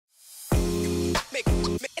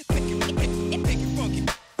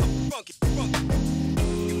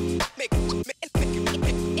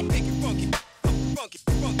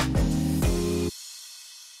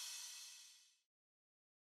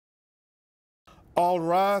All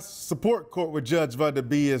rise. Support court with Judge Vanda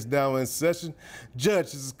B is now in session.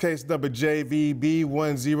 Judge, this is case number JVB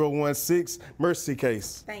 1016, Mercy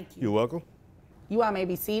case. Thank you. You're welcome. You all may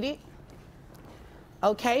be seated.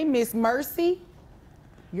 Okay, Miss Mercy,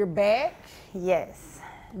 you're back. Yes.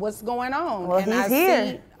 What's going on? Well, he's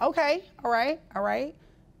here. Okay, all right.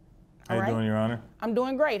 How you doing, Your Honor? I'm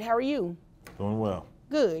doing great. How are you? Doing well.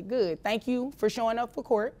 Good. Thank you for showing up for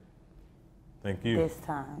court. Thank you. This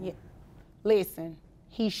time. Yeah. Listen,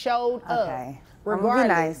 he showed up. Okay. Regardless. I'm gonna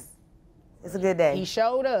be nice. It's a good day. He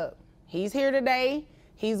showed up. He's here today.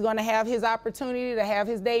 He's going to have his opportunity to have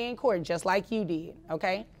his day in court just like you did,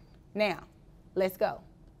 okay? Now, let's go.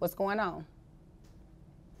 What's going on?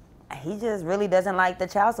 He just really doesn't like the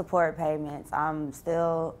child support payments. I'm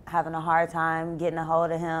still having a hard time getting a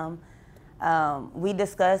hold of him. We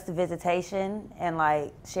discussed visitation and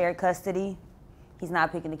like shared custody. He's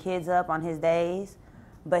not picking the kids up on his days,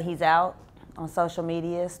 but he's out on social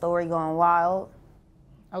media, story going wild.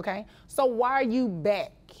 Okay, so why are you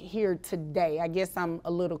back here today? I guess I'm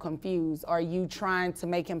a little confused. Are you trying to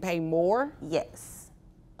make him pay more? Yes.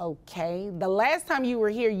 Okay, the last time you were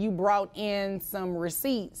here, you brought in some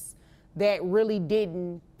receipts that really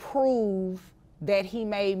didn't prove that he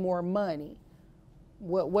made more money.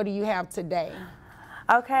 What do you have today?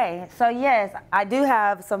 Okay, so yes, I do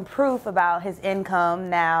have some proof about his income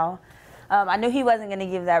now. I knew he wasn't gonna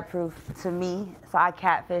give that proof to me, so I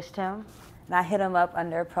catfished him. And I hit him up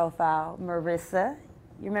under profile Marissa.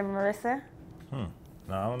 You remember Marissa? No,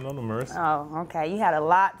 I don't know the Marissa. Oh, okay. You had a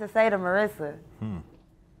lot to say to Marissa.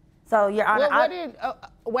 So, Your Honor,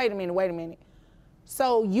 wait a minute.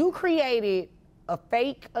 So you created a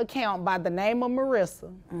fake account by the name of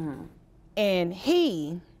Marissa, and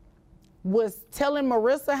he was telling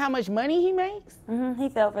Marissa how much money he makes? He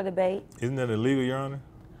fell for the bait. Isn't that illegal, Your Honor?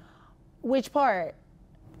 Which part?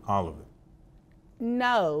 All of it.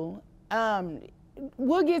 No.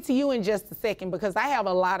 We'll get to you in just a second because I have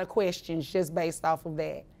a lot of questions just based off of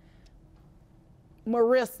that.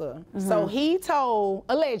 Marissa, so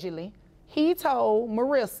allegedly, he told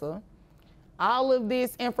Marissa all of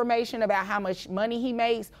this information about how much money he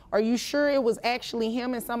makes. Are you sure it was actually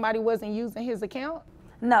him and somebody wasn't using his account?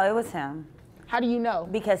 No, it was him. How do you know?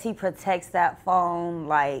 Because he protects that phone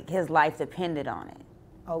like his life depended on it.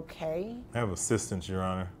 Okay. I have assistants, Your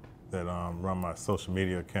Honor, that run my social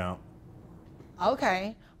media account.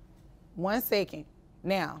 Okay. 1 second.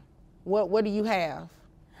 Now, what do you have?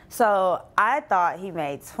 So I thought he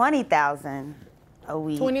made $20,000 a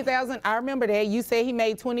week. $20,000. I remember that. You said he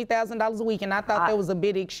made $20,000 a week, and I thought that was a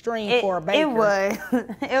bit extreme for a baker. It was.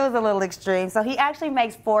 It was a little extreme. So he actually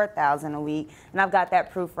makes $4,000 a week, and I've got that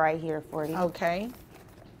proof right here for you. Okay.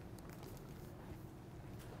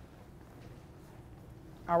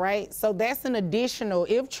 All right. So that's an additional,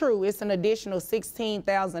 if true, it's an additional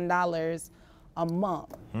 $16,000 a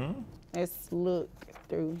month. Let's look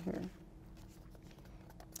through here.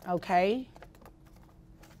 Okay.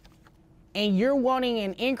 And you're wanting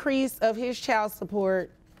an increase of his child support.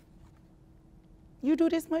 You do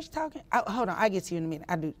this much talking? Hold on, I'll get to you in a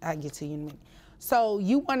minute. I'll get to you in a minute. So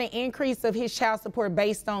you want an increase of his child support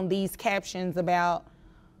based on these captions about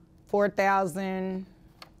 4,000.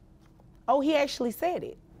 Oh, he actually said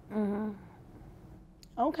it.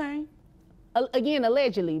 Okay. Again,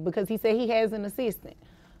 allegedly, because he said he has an assistant.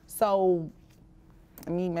 So let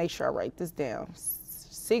me make sure I write this down.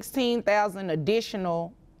 16,000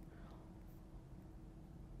 additional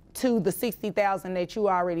to the 60,000 that you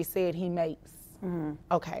already said he makes.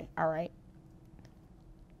 Okay, all right.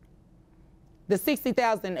 The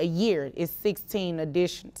 60,000 a year is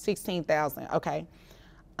 16,000. Okay.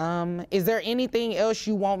 Is there anything else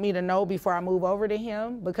you want me to know before I move over to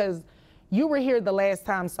him? Because you were here the last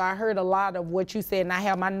time, so I heard a lot of what you said, and I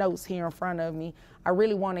have my notes here in front of me. I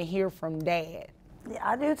really want to hear from Dad. Yeah,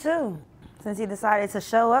 I do too, since he decided to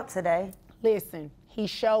show up today. Listen, he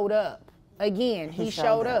showed up. Again, he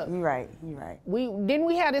showed up. You're right. Didn't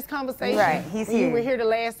we have this conversation? Right, he's when here. You were here the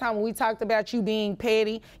last time when we talked about you being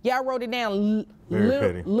petty. Y'all wrote it down. Very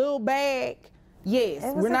petty. Little bag. Yes,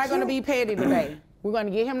 we're not going to be petty today. We're going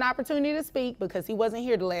to give him an opportunity to speak because he wasn't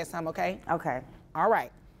here the last time, okay? Okay. All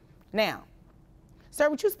right. Now, sir,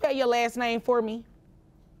 would you spell your last name for me?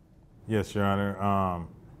 Yes, Your Honor.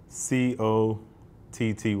 C-O-T-T-Y.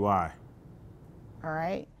 All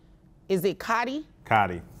right. Is it Cotty?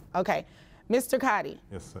 Cotty. Okay. Mr. Cotty.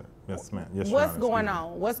 Yes, sir. Yes, ma'am. Yes, Your What's Honor. going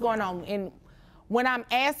on? What's going on? And when I'm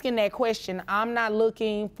asking that question, I'm not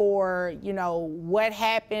looking for, what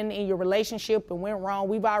happened in your relationship and went wrong.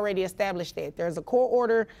 We've already established that. There's a court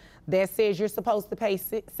order that says you're supposed to pay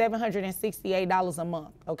 $768 a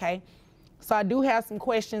month, okay? So I do have some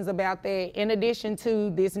questions about that in addition to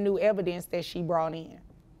this new evidence that she brought in.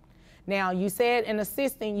 Now, you said an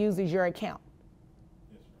assistant uses your account.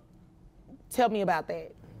 Tell me about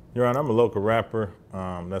that. Your Honor, I'm a local rapper.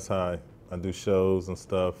 That's how I do shows and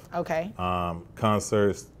stuff. Okay.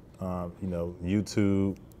 Concerts,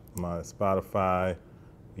 YouTube, my Spotify,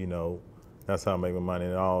 that's how I make my money.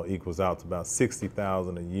 It all equals out to about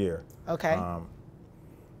 $60,000 a year. Okay.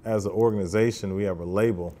 As an organization, we have a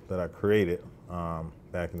label that I created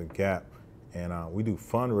back in the Gap, and we do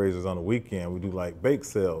fundraisers on the weekend. We do like bake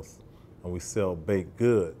sales, and we sell baked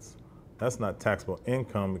goods. That's not taxable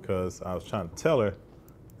income because I was trying to tell her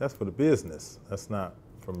that's for the business. That's not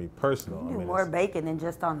for me personal. You do more baking than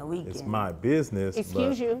just on the weekend. It's my business.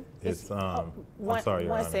 Excuse you. It's I'm sorry,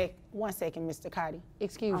 Your Honor. One second, Mr. Cotty.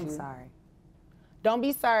 Excuse you. I'm sorry. Don't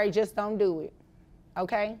be sorry, just don't do it.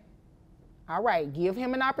 Okay? All right, give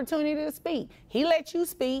him an opportunity to speak. He let you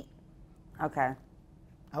speak. Okay.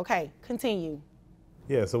 Okay, continue.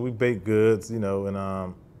 Yeah, so we bake goods, and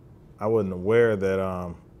I wasn't aware that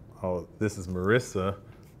oh, this is Marissa,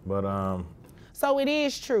 but So it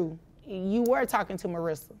is true. You were talking to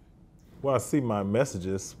Marissa. well, I see my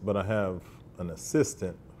messages, but I have an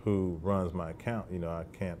assistant who runs my account. I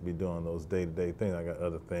can't be doing those day-to-day things. I got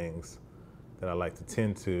other things that I like to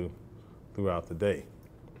tend to throughout the day.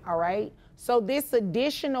 All right. So this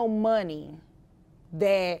additional money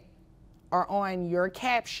that are on your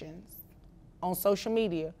captions on social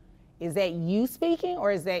media, is that you speaking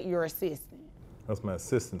or is that your assistant? That's my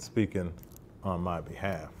assistant speaking on my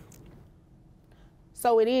behalf.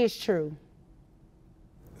 So it is true.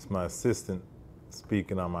 It's my assistant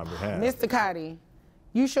speaking on my behalf. Mr. Cotty,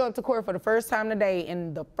 you show up to court for the first time today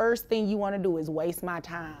and the first thing you want to do is waste my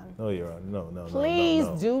time. No, Your Honor, no. Please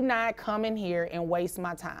no. do not come in here and waste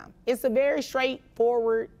my time. It's a very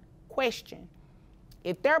straightforward question.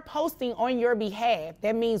 If they're posting on your behalf,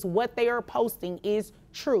 that means what they are posting is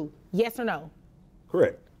true. Yes or no?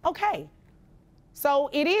 Correct. Okay. So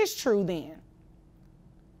it is true then.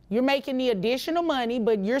 You're making the additional money,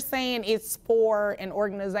 but you're saying it's for an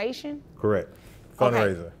organization? Correct.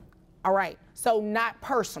 Fundraiser. Okay. All right. So not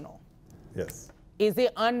personal. Yes. Is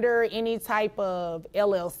it under any type of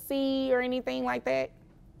LLC or anything like that?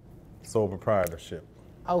 Sole proprietorship.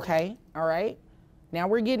 Okay. All right. Now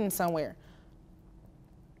we're getting somewhere.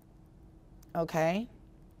 Okay.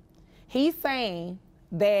 He's saying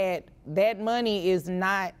that that money is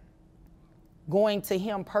not going to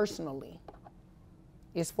him personally.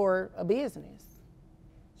 It's for a business.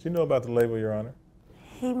 Do you know about the label, Your Honor?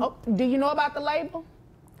 Oh, do you know about the label?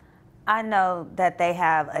 I know that they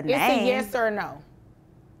have a name. It's a yes or a no.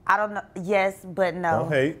 I don't know. Yes, but no.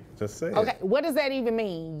 Don't hate, just say Okay, it. what does that even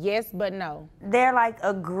mean? Yes, but no. They're like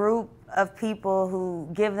a group of people who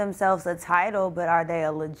give themselves a title, but are they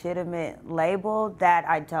a legitimate label? That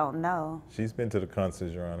I don't know. She's been to the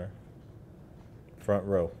concerts, Your Honor. Front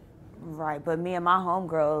row. Right, but me and my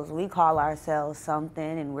homegirls, we call ourselves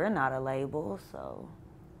something, and we're not a label, so.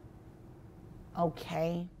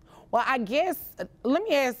 Okay. Well, I guess, let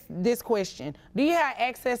me ask this question. Do you have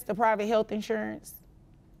access to private health insurance?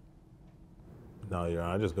 No, Your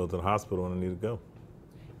Honor, I just go to the hospital when I need to go.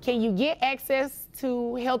 Can you get access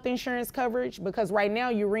to health insurance coverage? Because right now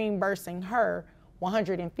you're reimbursing her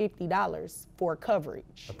 $150 for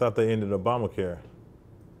coverage. I thought they ended Obamacare.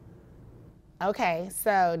 Okay,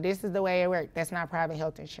 so this is the way it works. That's not private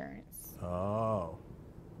health insurance. Oh.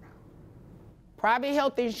 Private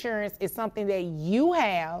health insurance is something that you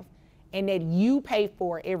have and that you pay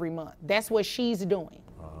for every month. That's what she's doing.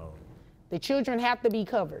 Oh. The children have to be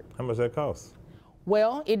covered. How much that cost?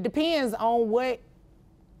 Well, it depends on what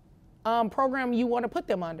program you want to put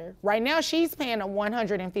them under. Right now, she's paying them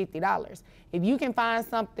 $150. If you can find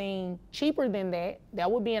something cheaper than that,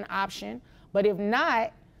 that would be an option. But if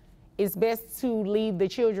not, it's best to leave the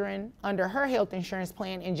children under her health insurance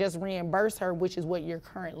plan and just reimburse her, which is what you're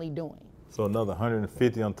currently doing. So another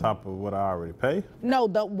 $150 on top of what I already pay? No,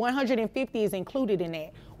 the $150 is included in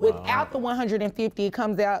that. Without the $150, it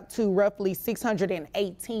comes out to roughly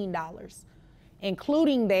 $618.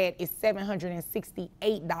 Including that is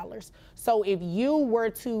 $768. So if you were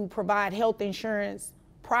to provide health insurance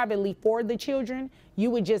privately for the children, you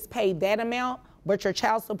would just pay that amount, but your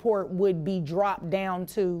child support would be dropped down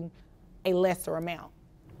to a lesser amount.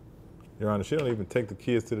 Your Honor, she don't even take the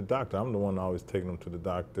kids to the doctor. I'm the one always taking them to the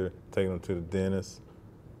doctor, taking them to the dentist.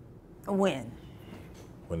 When?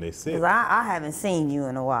 When they sick. 'Cause I haven't seen you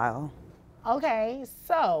in a while. Okay,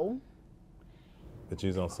 so But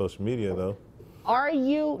you's on social media though.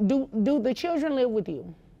 do the children live with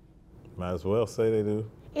you? Might as well say they do.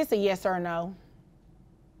 It's a yes or no.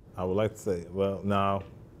 I would like to say, well, no.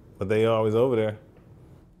 but they always over there.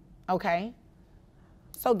 Okay.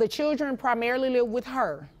 So the children primarily live with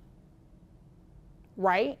her,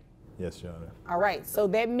 right? Yes, Your Honor. All right, so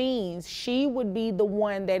that means she would be the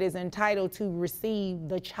one that is entitled to receive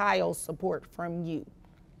the child support from you.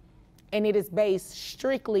 And it is based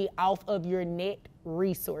strictly off of your net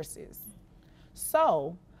resources.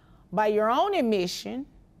 So, by your own admission,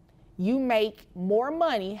 you make more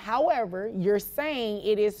money. However, you're saying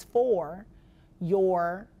it is for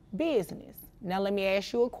your business. Now, let me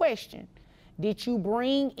ask you a question. Did you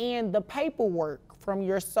bring in the paperwork from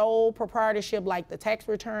your sole proprietorship, like the tax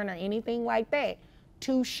return or anything like that,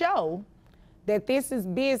 to show that this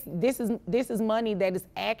is money that is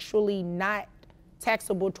actually not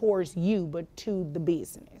taxable towards you, but to the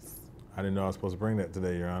business? I didn't know I was supposed to bring that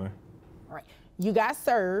today, Your Honor. All right. You got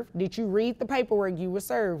served. Did you read the paperwork you were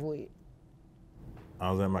served with?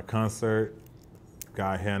 I was at my concert.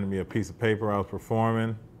 Guy handed me a piece of paper I was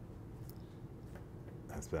performing.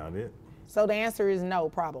 That's about it. So the answer is no,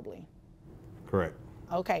 probably. Correct.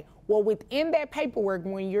 Okay. Well, within that paperwork,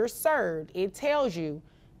 when you're served, it tells you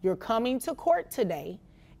you're coming to court today,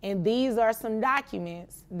 and these are some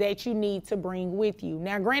documents that you need to bring with you.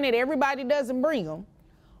 Now, granted, everybody doesn't bring them,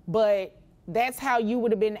 but that's how you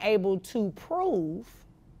would have been able to prove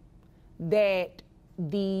that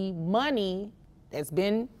the money that's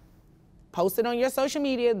been posted on your social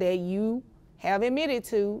media that you have admitted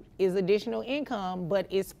to is additional income, but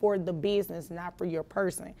it's for the business, not for your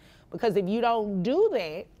person. Because if you don't do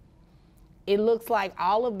that, it looks like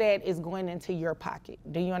all of that is going into your pocket.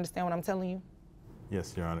 Do you understand what I'm telling you?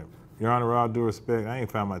 Yes, Your Honor. Your Honor, with all due respect, I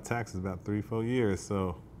ain't filed my taxes about 3-4 years,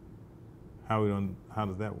 so how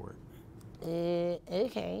does that work?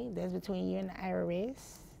 Okay, that's between you and the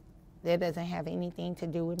IRS. That doesn't have anything to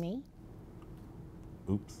do with me.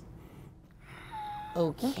 Oops.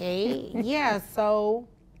 Okay, yeah, so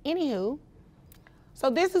anywho, so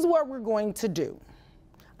this is what we're going to do.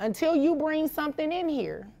 Until you bring something in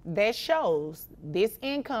here that shows this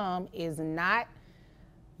income is not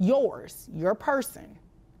yours, your person,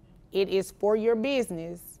 it is for your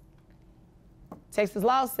business, Texas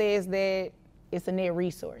law says that it's a net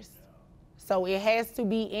resource. So it has to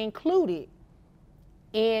be included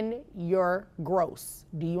in your gross.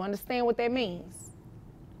 Do you understand what that means?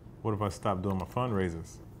 What if I stop doing my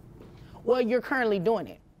fundraisers? Well, you're currently doing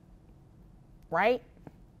it, right?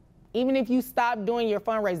 Even if you stop doing your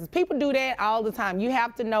fundraisers, people do that all the time. You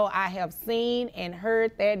have to know, I have seen and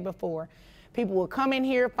heard that before. People will come in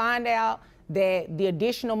here, find out that the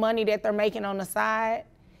additional money that they're making on the side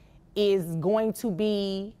is going to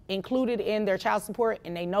be included in their child support,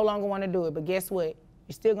 and they no longer want to do it. But guess what?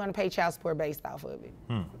 You're still going to pay child support based off of it.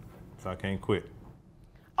 So I can't quit.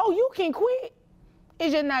 Oh, you can quit.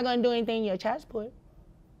 It's just not going to do anything in your child support.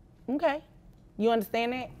 Okay. You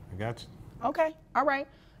understand that? I got you. Okay. All right.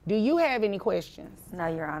 Do you have any questions? No,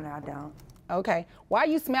 Your Honor, I don't. Okay. Why are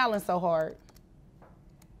you smiling so hard?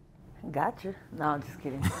 Got you. No, I'm just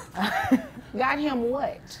kidding. Got him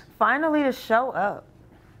what? Finally to show up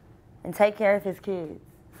and take care of his kids.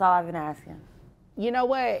 That's all I've been asking. You know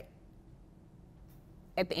what?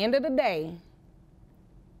 At the end of the day,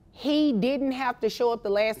 he didn't have to show up the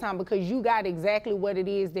last time because you got exactly what it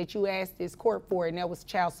is that you asked this court for, and that was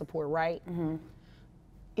child support, right? Mm-hmm.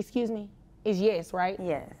 Excuse me? It's yes, right?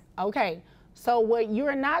 Yes. Okay. So what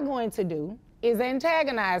you're not going to do is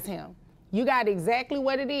antagonize him. You got exactly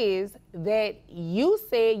what it is that you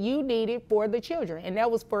said you needed for the children, and that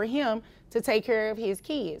was for him to take care of his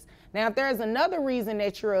kids. Now, if there's another reason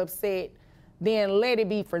that you're upset, then let it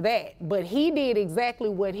be for that. But he did exactly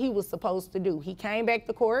what he was supposed to do. He came back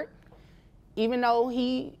to court. Even though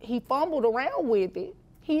he fumbled around with it,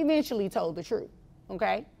 he eventually told the truth,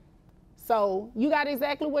 okay? So you got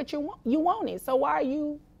exactly what you wanted. So why are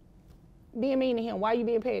you being mean to him? Why are you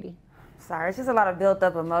being petty? Sorry, it's just a lot of built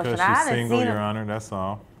up emotion. Because she's single, Your Honor, that's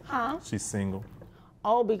all. Huh? She's single.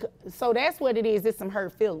 Oh, so that's what it is. It's some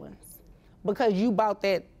hurt feelings because you bought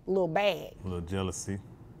that little bag. A little jealousy.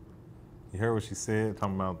 You heard what she said,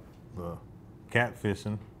 talking about the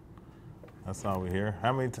catfishing. That's all we hear.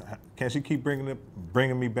 How many can she keep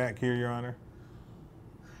bringing me back here, Your Honor?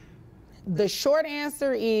 The short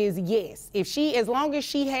answer is yes. As long as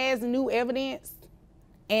she has new evidence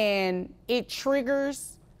and it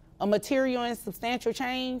triggers a material and substantial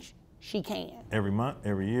change, she can. Every month,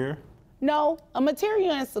 every year? No, a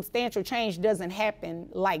material and substantial change doesn't happen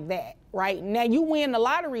like that, right? Now you win the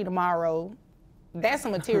lottery tomorrow, that's a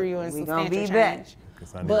material and substantial change.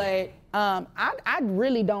 But I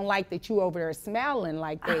really don't like that you over there smiling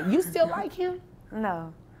like that. You still like him?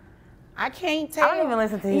 No. I can't tell. I don't even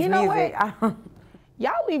listen to his music.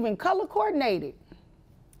 Y'all even color coordinated.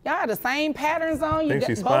 Y'all have the same patterns on. You Think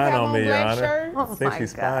she's both have spying on me, Your black Honor. shirts. Oh Think my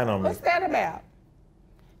she's God. spying on me. What's that about?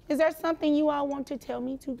 Is there something you all want to tell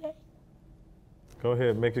me today? Go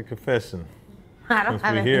ahead, make a confession. I don't Since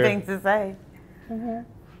have we here. anything to say. I don't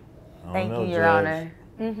Thank know, you, Your Judge.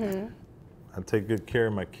 Honor. I take good care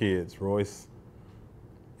of my kids, Royce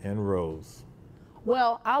and Rose.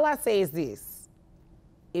 Well, all I say is this.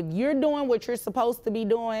 If you're doing what you're supposed to be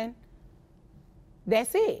doing,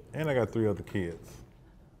 that's it. And I got 3 other kids.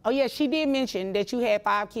 Oh yeah, she did mention that you had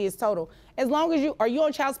 5 kids total. As long as are you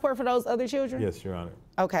on child support for those other children? Yes, Your Honor.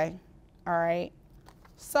 Okay, all right.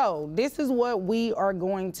 So this is what we are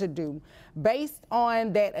going to do. Based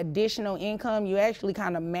on that additional income, you actually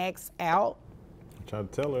kind of max out. I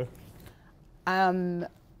tried to tell her.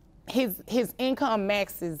 His income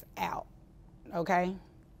maxes out, okay?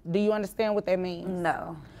 Do you understand what that means?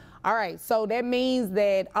 No. All right, so that means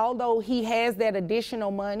that although he has that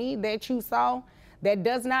additional money that you saw, that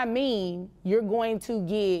does not mean you're going to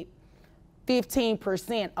get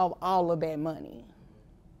 15% of all of that money.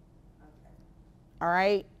 All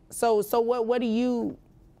right, so what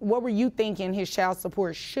were you thinking his child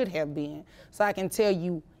support should have been? So I can tell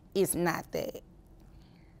you it's not that.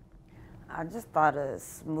 I just thought a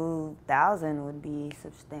smooth 1,000 would be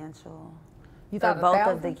substantial. You For thought both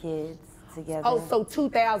 1,000? of the kids together. Oh, so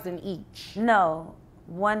 2,000 each. No,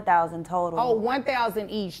 1,000 total. Oh, 1,000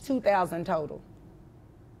 each, 2,000 total.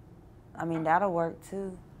 I mean, that'll work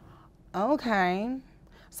too. Okay.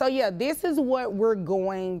 So yeah, this is what we're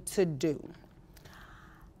going to do.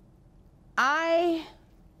 I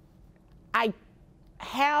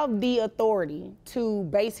have the authority to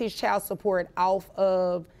base his child support off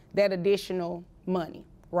of that additional money,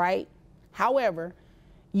 right? However,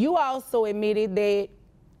 you also admitted that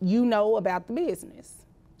you know about the business.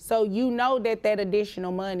 So you know that that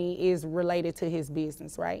additional money is related to his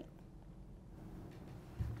business, right?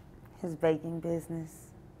 His baking business.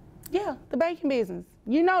 Yeah, the baking business.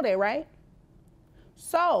 You know that, right?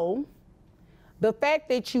 So the fact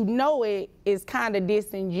that you know it is kind of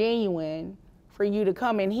disingenuous for you to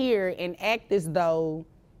come in here and act as though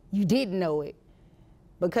you didn't know it,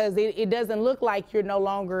 because it doesn't look like you're no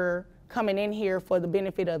longer coming in here for the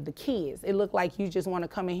benefit of the kids. It looked like you just want to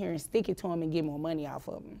come in here and stick it to them and get more money off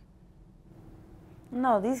of them.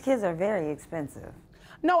 No, these kids are very expensive.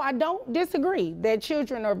 No, I don't disagree that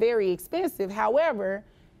children are very expensive. However,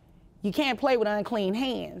 you can't play with unclean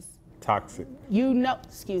hands. Toxic. You know,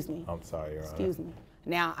 excuse me. I'm sorry, Your Honor. Excuse me.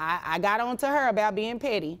 Now, I got on to her about being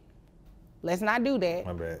petty. Let's not do that.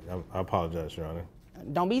 My bad. I apologize, Your Honor.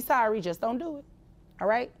 Don't be sorry, just don't do it. All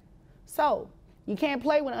right? So, you can't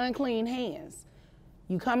play with unclean hands.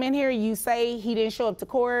 You come in here, you say he didn't show up to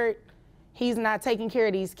court, he's not taking care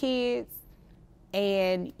of these kids,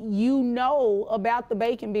 and you know about the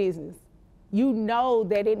baking business. You know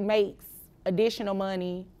that it makes additional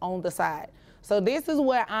money on the side. So this is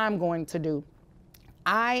what I'm going to do.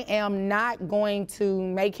 I am not going to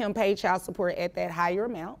make him pay child support at that higher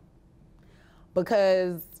amount,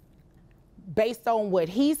 because based on what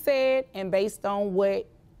he said and based on what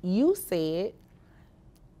you said,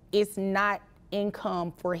 it's not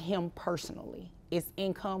income for him personally. It's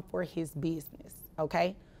income for his business,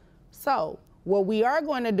 okay? So what we are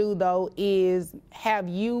going to do, though, is have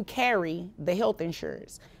you carry the health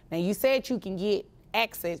insurance. Now, you said you can get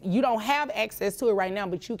access. You don't have access to it right now,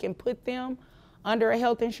 but you can put them under a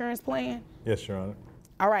health insurance plan? Yes, Your Honor.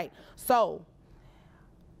 All right, so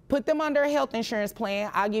put them under a health insurance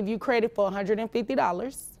plan. I'll give you credit for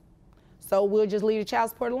 $150. So we'll just leave the child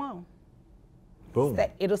support alone. Boom.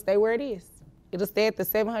 It'll stay where it is. It'll stay at the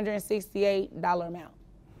 $768 amount.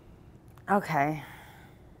 Okay.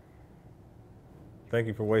 Thank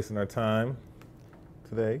you for wasting our time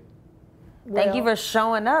today. Thank you for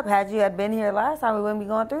showing up. Had you been here last time, we wouldn't be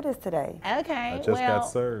going through this today. Okay, I just got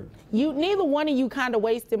served. Neither one of you kind of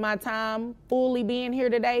wasted my time fully being here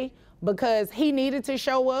today, because he needed to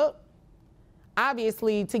show up,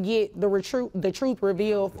 obviously, to get the truth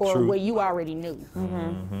revealed for what you already knew.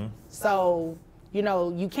 Mm-hmm. So, you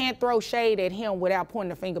know, you can't throw shade at him without pointing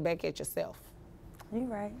the finger back at yourself. You're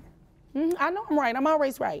right. I know I'm right. I'm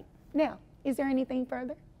always right. Now, is there anything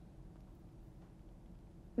further?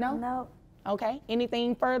 No? No. Okay.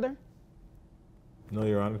 Anything further? No,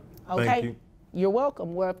 Your Honor. Okay. Thank you. You're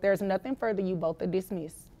welcome. Well, if there's nothing further, you both are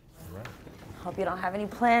dismissed. All right. Hope you don't have any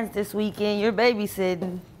plans this weekend. You're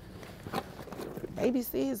babysitting.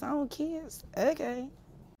 Babysit his own kids? Okay.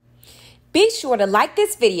 Be sure to like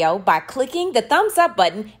this video by clicking the thumbs up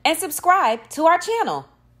button and subscribe to our channel.